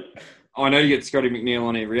comment? I know you get Scotty McNeil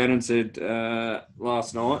on here. Rhiannon said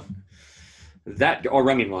last night that I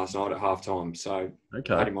rang him last night at halftime. So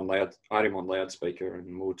Okay. I had him on loudspeaker,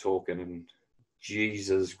 and we were talking. And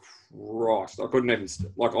Jesus Christ, I couldn't even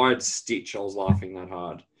I had stitch. I was laughing that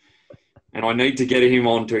hard, and I need to get him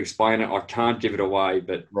on to explain it. I can't give it away,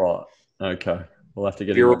 but Right. Okay. We'll have to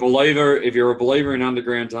get if you're him. If you're a believer in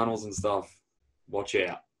underground tunnels and stuff, watch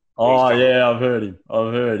out. Oh yeah, I've heard him.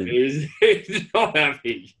 He's not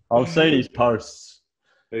happy. I've seen his posts.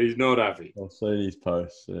 He's not happy. I've seen his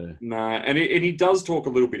posts. Yeah. No, and he does talk a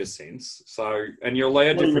little bit of sense. So, and you're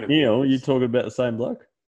allowed different. Neil, you talking about the same bloke?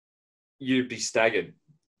 You'd be staggered,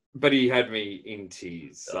 but he had me in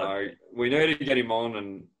tears. So we need to get him on.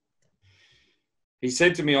 And he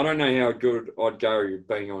said to me, "I don't know how good I'd go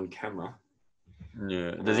being on camera."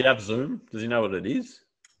 Yeah. Does he have Zoom? Does he know what it is?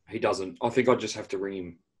 He doesn't. I think I'd just have to ring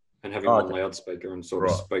him and have him on loudspeaker and sort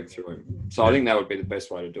of speak through him. So I think that would be the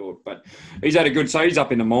best way to do it. But he's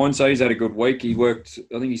up in the mine, so he's had a good week. He worked,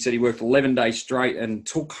 I think he said he worked 11 days straight and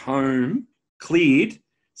cleared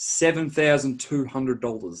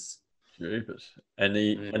 $7,200. Jeepers. And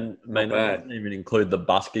that doesn't even include the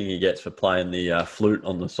busking he gets for playing the flute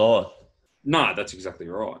on the side. No, that's exactly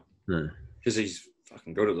right. Because he's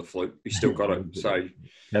fucking good at the flute. He's still got it. So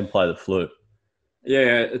can play the flute.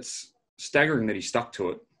 Yeah, it's staggering that he stuck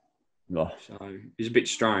to it. Oh. So he's a bit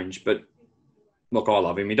strange, but look, I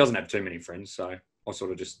love him. He doesn't have too many friends, so I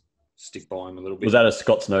sort of just stick by him a little bit. Was that a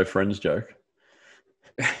Scott's no friends joke?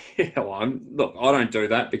 Yeah, well, look, I don't do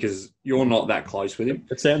that because you're not that close with him.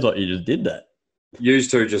 It sounds like you just did that. You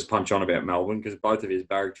two just punch on about Melbourne because both of you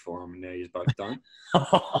barracked for him and now you both don't.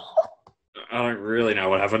 I don't really know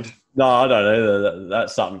what happened. No, I don't either.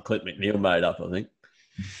 That's something Clint McNeil made up, I think.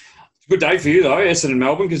 It's a good day for you, though, Essendon and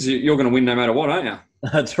Melbourne, because you're going to win no matter what, aren't you?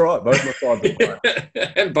 That's right. Both my sides are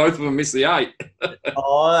and both of them miss the 8.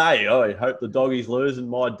 I hope the doggies lose and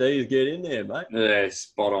my D's get in there, mate. Yeah,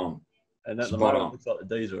 spot on. And at the moment, it looks like the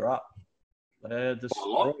D's are up. They're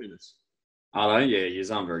destroying us. Are they? Yeah, you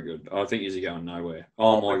aren't very good. I think you're going nowhere.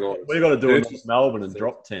 Oh, my God. We've got to do a North Melbourne and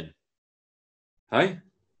drop 10. Hey?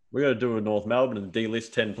 We've got to do a North Melbourne and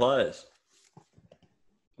delist 10 players.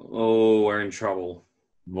 Oh, we're in trouble.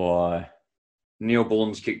 Why? Neil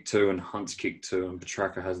Bullen's kicked 2 and Hunt's kicked 2 and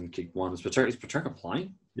Petraka hasn't kicked 1. Is Petraka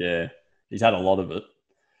playing? Yeah. He's had a lot of it.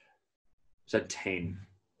 He's had 10.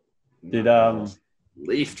 Did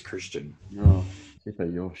Lift, Christian. Oh, tip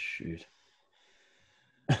of your shoot.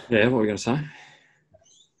 Yeah, what were we going to say?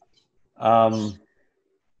 Oh,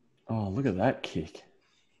 look at that kick.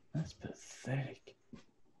 That's pathetic.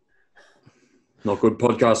 Not good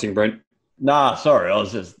podcasting, Brent. Nah, sorry.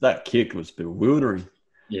 That kick was bewildering.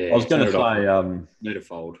 Yeah. I was going to say... need a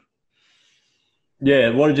fold.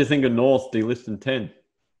 Yeah, what did you think of North delisting 10?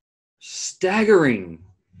 Staggering.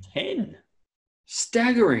 10?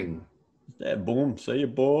 Staggering. Yeah, boom. See you,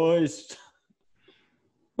 boys.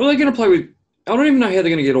 What are they going to play with? I don't even know how they're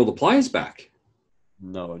going to get all the players back.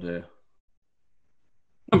 No idea.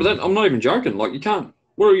 No, but I'm not even joking. Like, you can't.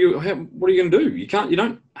 What are you going to do? You can't. You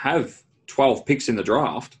don't have 12 picks in the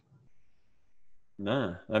draft.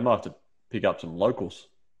 No, they might have to pick up some locals.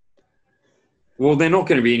 Well, they're not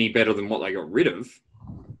going to be any better than what they got rid of.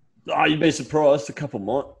 Oh, you'd be surprised. A couple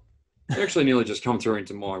might. You actually nearly just come through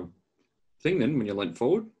into my thing then when you leant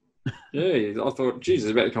forward. Yeah, I thought, geez,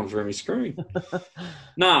 it's about to come through my screen.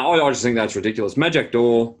 No, I just think that's ridiculous. Magic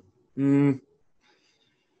Door. I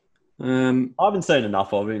haven't seen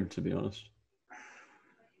enough of him, to be honest.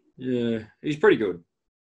 Yeah, he's pretty good.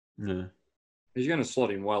 Yeah. He's going to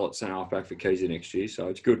slot in well at centre halfback for Keezy next year, so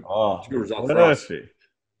it's good. Oh, it's a good result for us. Perfect.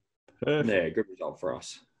 Yeah, good result for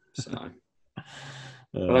us. So,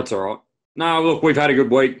 but that's all right. No, look, we've had a good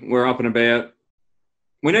week. We're up and about.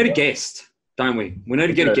 We need a guest, don't we? We need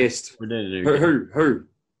to get a guest. We need to do Who?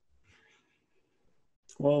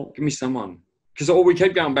 Well, give me someone. Because we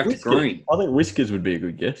keep going back Whiskers. to Green. I think Whiskers would be a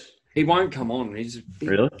good guess. He won't come on. He's a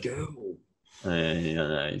big girl.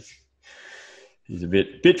 Yeah, he's a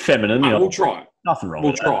bit feminine. We'll try. Nothing wrong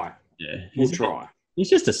We'll with try. that. Yeah, We'll try. He's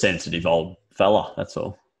just a sensitive old fella, that's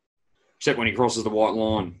all. Except when he crosses the white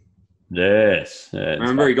line. Yes. Yeah,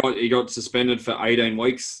 remember, he got suspended for 18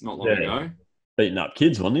 weeks not long ago. Beating up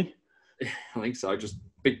kids, wasn't he? I think so. Just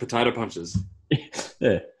big potato punches.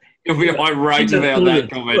 Yeah. He'll be irate about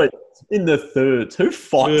that comment. In the thirds. Who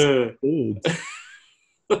fights in the thirds?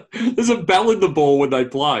 There's a bell in the ball when they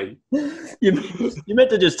play. You meant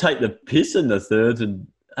to just take the piss in the thirds and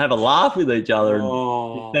have a laugh with each other and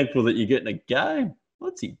be thankful that you're getting a game.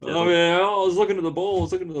 What's he doing? Oh, yeah. I was looking at the ball.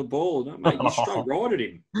 No, mate, you straight right at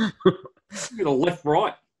him. You're the left,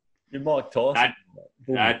 right. You're Mike Tyson.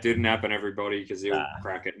 That didn't happen, everybody, because he'll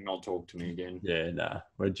crack it and not talk to me again. Yeah,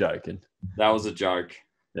 we're joking. That was a joke.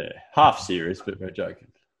 Yeah, half serious, but we're joking.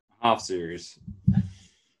 Half serious.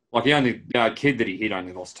 Like, the kid that he hit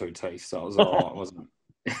only lost 2 teeth, so it was all right, wasn't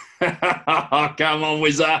it? Come on,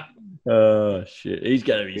 Wizard. Oh, shit. He's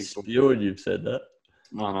going to be spewing, you've said that.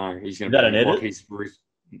 I know. He's going to be an edit?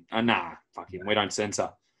 Nah, fuck him. We don't censor.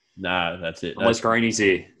 No, that's it. Unless Greeny's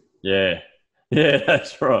here. Yeah. Yeah,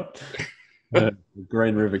 that's right.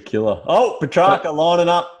 Green River Killer. Oh, Petrarca lining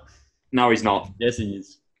up. No, he's not. Yes, he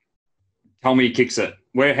is. Tell me he kicks it.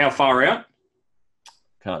 How far out?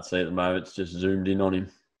 Can't see at the moment. It's just zoomed in on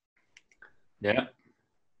him. Yeah.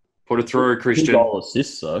 Put it through, Christian. 2 goal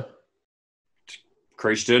assists, though.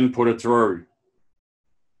 Christian, put it through.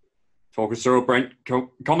 Talk us through it, Brent.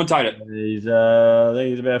 Commentate it. He's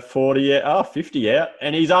about 40 out. 50 out.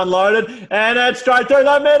 And he's unloaded. And it's straight through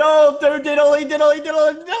the middle.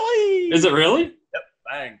 Diddly. Is it really? Yep.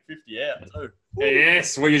 Bang. 50 out, too.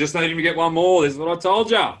 Yes. Well, you just need him to get one more. This is what I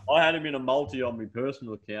told you. I had him in a multi on my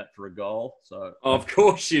personal account for a goal. So of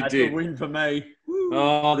course you that's did. a win for me.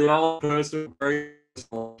 Oh, the old personal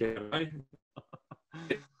account.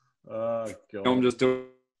 Oh, God. I'm just doing...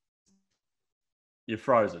 You're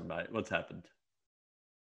frozen, mate. What's happened?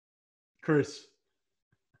 Chris.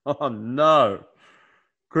 Oh, no.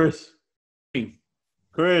 Chris.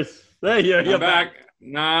 There you are. You're back.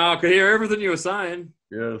 No, I could hear everything you were saying.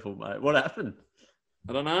 Beautiful, mate. What happened?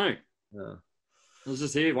 I don't know. Yeah. I was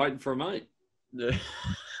just here waiting for a mate. Yeah.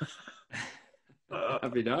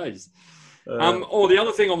 Happy days. The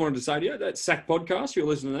other thing I wanted to say to you, that Sack podcast, you were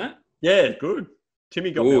listening to that? Yeah, good.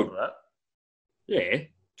 Timmy got me onto that. Yeah,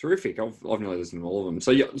 terrific. I've nearly listened to all of them.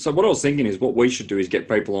 So what I was thinking is what we should do is get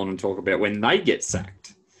people on and talk about when they get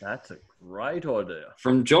sacked. That's a great idea.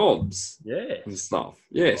 From jobs. Yeah. And stuff.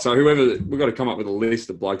 Yeah, so we've got to come up with a list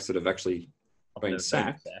of blokes that have actually been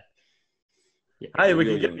sacked. Yeah, hey, we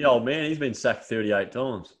can get the old man. He's been sacked 38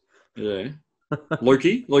 times. Yeah.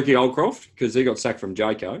 Lukey Oldcroft, because he got sacked from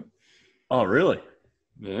Jayco. Oh, really?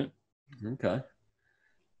 Yeah. Okay.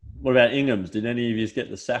 What about Ingham's? Did any of you get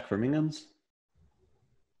the sack from Ingham's?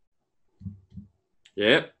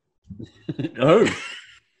 Yeah. Who?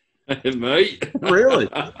 Me. Really?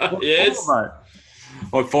 Yes.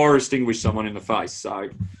 I fire extinguished someone in the face, so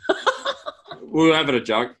we'll have it a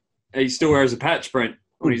joke. He still wears a patch, Brent,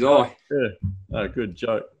 on his eye. Yeah. Oh, good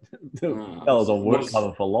joke. That was on work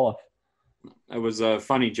cover for life. It was a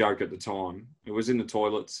funny joke at the time. It was in the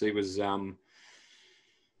toilets. He was,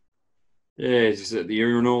 just at the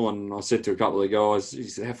urinal, and I said to a couple of guys, he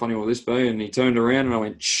said, how funny will this be? And he turned around, and I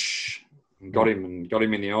went, shh, and got him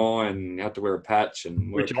in the eye, and he had to wear a patch.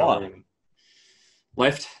 And which eye?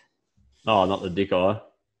 Left. Oh, not the dick eye.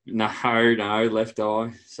 No, left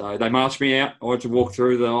eye. So they marched me out. I had to walk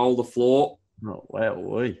through the floor. Oh,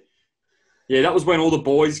 wow. Yeah, that was when all the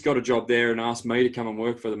boys got a job there and asked me to come and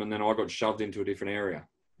work for them, and then I got shoved into a different area.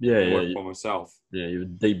 Yeah, I yeah, worked by myself. yeah. You were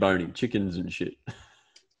deboning chickens and shit.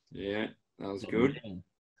 Yeah, that was good. Man,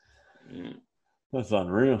 Yeah. that's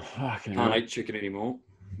unreal. Fucking Can't hell. eat chicken anymore.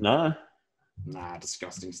 No. Nah,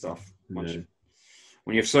 disgusting stuff. Yeah.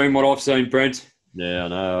 When you've seen what I've seen, Brent, Yeah, I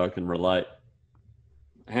know. I can relate.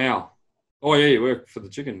 how? Oh, yeah, you work for the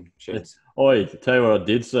chicken sheds. Oi, to tell you what I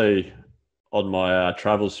did see on my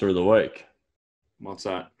travels through the week. What's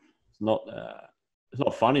that? It's not. It's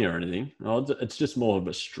not funny or anything. No, it's just more of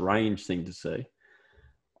a strange thing to see.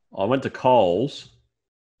 I went to Coles,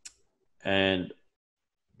 and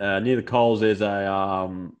near the Coles, there's a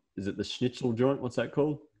is it the Schnitzel joint? What's that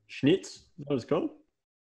called? Schnitz? Is that what it's called?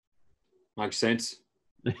 Makes sense.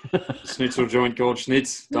 Schnitzel joint called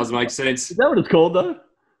Schnitz. Does make sense. Is that what it's called though?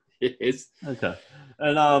 Yes. Okay.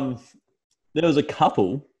 And there was a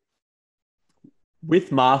couple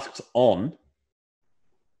with masks on,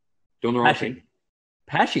 Doing the right thing.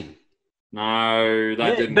 pashing. No,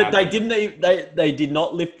 that didn't but happen. they did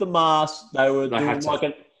not lift the mask. They were They doing had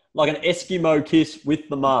to. like an Eskimo kiss with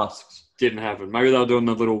the masks. Didn't happen. Maybe they were doing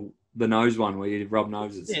the nose one where you rub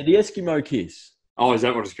noses. Yeah, the Eskimo kiss. Oh, is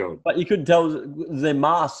that what it's called? But you couldn't tell it was their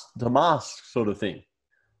mask to mask sort of thing.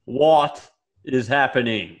 What is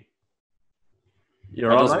happening? You're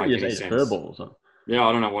That right, doesn't mate? make You any ate a sense. furball or something. Yeah,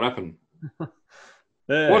 I don't know what happened.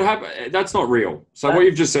 Yeah. What happened? That's not real. So what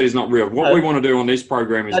you've just said is not real. What we want to do on this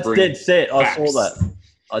program is That's bring dead set. facts. I saw that.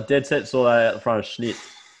 I dead set saw that out the front of Schnitz.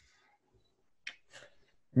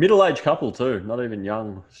 Middle-aged couple too. Not even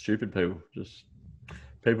young, stupid people. Just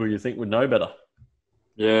people you think would know better.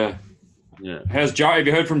 Yeah. Yeah. How's Joe? Have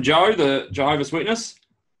you heard from Joe, the Jehovah's Witness?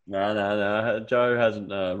 No. Joe hasn't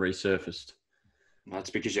resurfaced. That's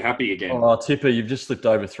because you're happy again. Oh, Tipper, you've just slipped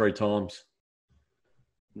over 3 times.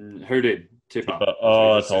 Who did? Tipper.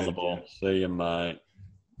 Oh, it's on the ball. See you, mate.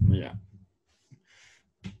 Yeah.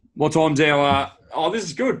 What time's our... this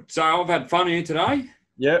is good. So I've had fun here today.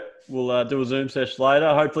 Yep. We'll do a Zoom session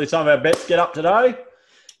later. Hopefully some of our bets get up today.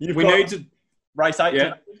 We need to... Race 8.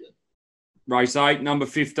 Yeah. Race 8, number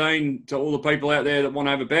 15, to all the people out there that want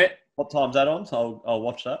to have a bet. What time's that on? So I'll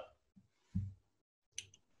watch that.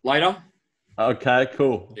 Later. Okay,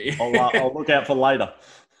 cool. I'll look out for later.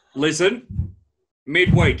 Listen,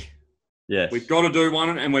 midweek. Yes. We've got to do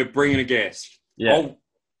one, and we're bringing a guest. Yeah.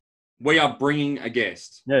 We are bringing a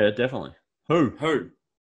guest. Yeah, definitely. Who?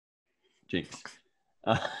 Jinx.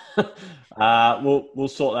 We'll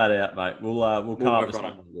sort that out, mate. We'll come up with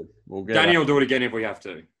someone good. We'll get Danny will do it again if we have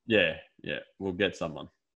to. Yeah. We'll get someone.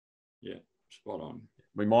 Yeah, spot on.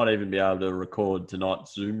 We might even be able to record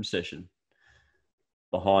tonight's Zoom session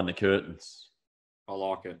behind the curtains. I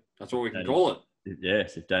like it. That's what we can call it.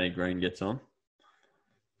 Yes, if Danny Green gets on.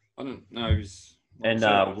 I don't know.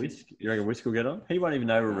 And Whisk, you reckon Whisk will get on? He won't even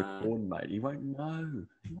know we're recording, mate. He won't know.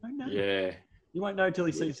 Yeah. He won't know till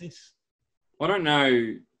he sees this. I don't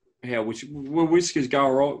know how will Whiskers go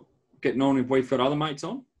all right getting on if we've got other mates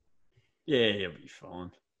on? Yeah, he'll be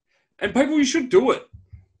fine. And people, you should do it.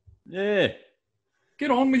 Yeah.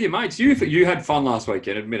 Get on with your mates. You had fun last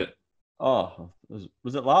weekend, admit it. Oh,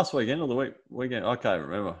 was it last weekend or the weekend? I can't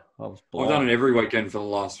remember. I've done it every weekend for the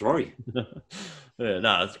last 3. Yeah,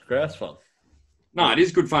 no, it's grouse fun. No, it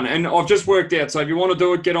is good fun. And I've just worked out, so if you want to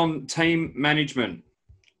do it, get on team management.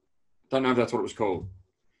 Don't know if that's what it was called.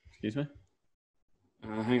 Excuse me?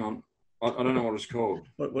 Hang on. I don't know what it's called.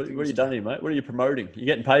 What are you doing here, mate? What are you promoting? You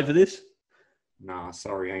getting paid for this? Nah,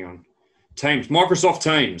 sorry, hang on. Teams. Microsoft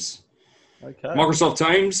Teams. Okay. Microsoft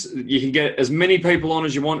Teams, you can get as many people on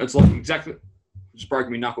as you want. It's like exactly... Just broke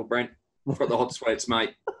me knuckle, Brent. I've got the hot sweats,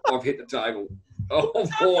 mate. I've hit the table. Oh,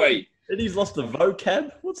 boy. And he's lost the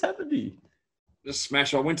vocab? What's happened to you? Just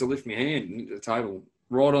smash. I went to lift my hand and hit the table.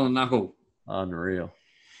 Right on the knuckle. Unreal.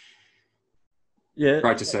 Yeah.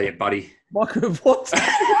 Great to see you, buddy. What? What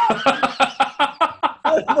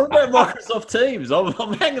about Microsoft Teams? I'm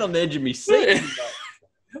hanging on the edge of my seat.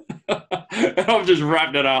 I've just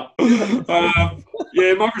wrapped it up.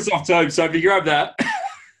 Yeah, Microsoft Teams. So if you grab that,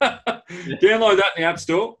 download that in the App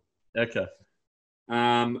Store. Okay.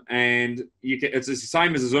 And you can, it's the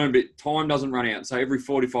same as a Zoom, but time doesn't run out. So every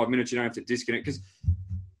 45 minutes, you don't have to disconnect. Because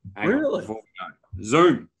really?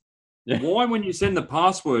 Zoom. Yeah. Why, when you send the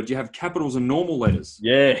password, you have capitals and normal letters?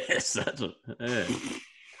 Yes, that's it. Yeah.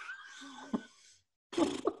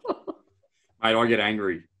 Mate, I get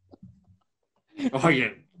angry.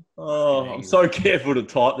 I'm so careful to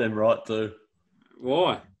type them right too.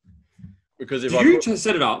 Why? Because if Did you just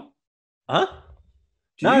set it up? Huh?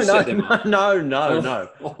 No.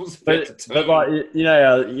 But like you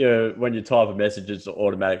know, when you type a message, it's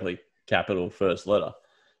automatically capital first letter.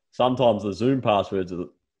 Sometimes the Zoom passwords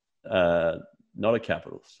are not a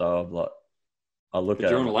capital, so I'm like, I'll look But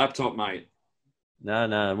at you're it. on a laptop, mate.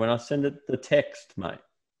 No. When I send it the text, mate.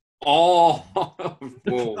 Oh,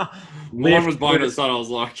 whoa. Mine was bonus, so I was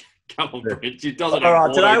like, come on, Brent. It doesn't All have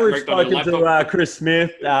right, today we've autocorrect on your spoken laptop. to Chris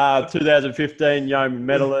Smith, 2015 Yeoman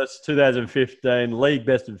medalist, 2015 League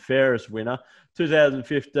Best and Fairest winner,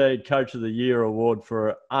 2015 Coach of the Year award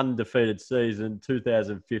for undefeated season,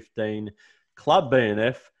 2015 Club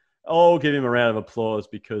BNF. I'll give him a round of applause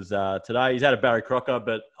because today he's had a Barry Crocker,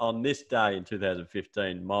 but on this day in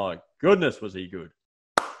 2015, my goodness, was he good.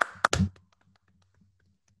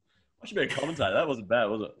 I should be a commentator. That wasn't bad,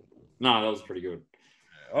 was it? No, that was pretty good.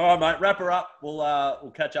 All right, mate. Wrap her up.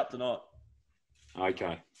 We'll catch up tonight.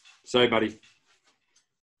 Okay. See you, buddy.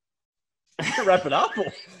 Wrap it up.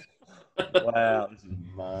 Wow, this is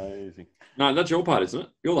amazing. No, that's your part, isn't it?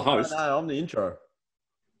 You're the host. No, I'm the intro.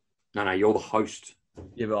 No, you're the host.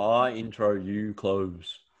 Yeah, but I intro, you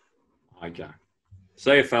close. Okay.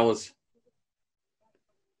 See you, fellas.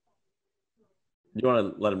 You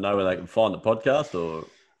want to let them know where they can find the podcast, or?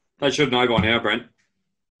 They should know by now, Brent.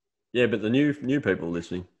 Yeah, but the new people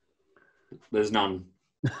listening. There's none.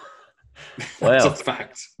 Wow, That's a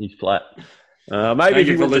fact. he's flat. Maybe Thank if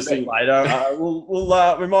you you for listen listening.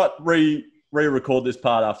 later, we might re-record this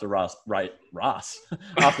part after after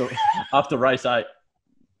race 8.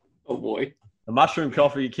 Oh boy, The mushroom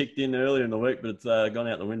coffee kicked in earlier in the week, but it's gone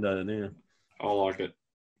out the window now. I like it.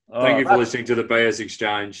 All Thank right, you for listening to the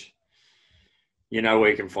BSxchange. You know where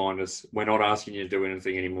you can find us. We're not asking you to do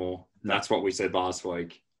anything anymore. That's what we said last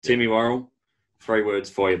week. Timmy Worrell, 3 words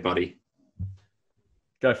for you, buddy.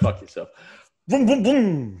 Go fuck yourself. Boom, boom,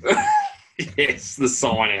 boom. Yes, the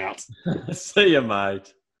sign out. See you,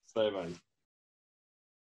 mate. See you, mate.